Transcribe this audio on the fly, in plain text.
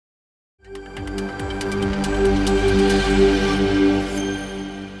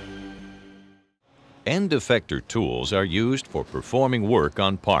End effector tools are used for performing work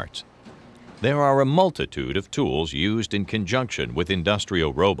on parts. There are a multitude of tools used in conjunction with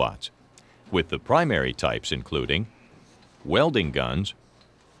industrial robots, with the primary types including welding guns,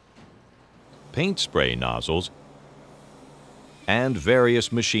 paint spray nozzles, and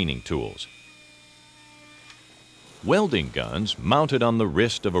various machining tools. Welding guns mounted on the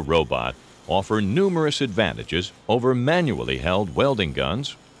wrist of a robot offer numerous advantages over manually held welding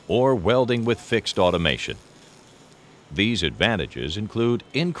guns or welding with fixed automation. These advantages include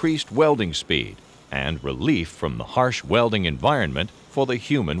increased welding speed and relief from the harsh welding environment for the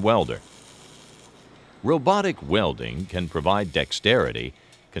human welder. Robotic welding can provide dexterity,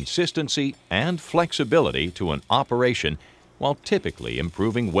 consistency, and flexibility to an operation while typically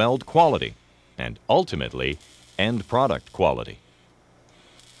improving weld quality and ultimately end product quality.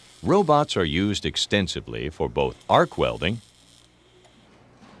 Robots are used extensively for both arc welding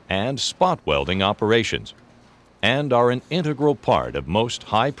and spot welding operations, and are an integral part of most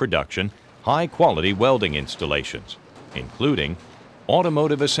high-production, high-quality welding installations, including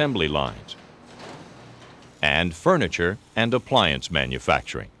automotive assembly lines and furniture and appliance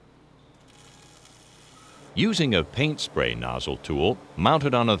manufacturing. Using a paint spray nozzle tool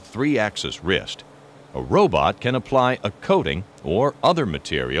mounted on a 3-axis wrist, a robot can apply a coating or other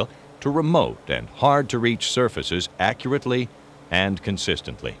material to remote and hard-to-reach surfaces accurately and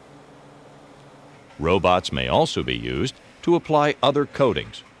consistently. Robots may also be used to apply other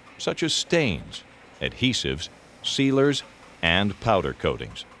coatings, such as stains, adhesives, sealers, and powder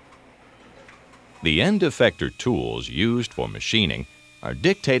coatings. The end effector tools used for machining are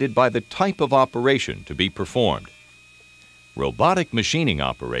dictated by the type of operation to be performed. Robotic machining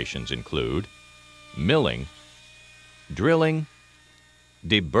operations include milling, drilling,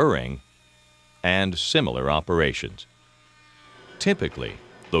 deburring, and similar operations. Typically,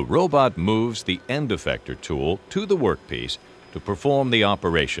 the robot moves the end effector tool to the workpiece to perform the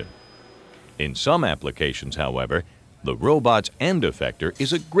operation. In some applications, however, the robot's end effector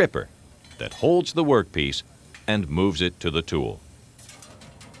is a gripper that holds the workpiece and moves it to the tool.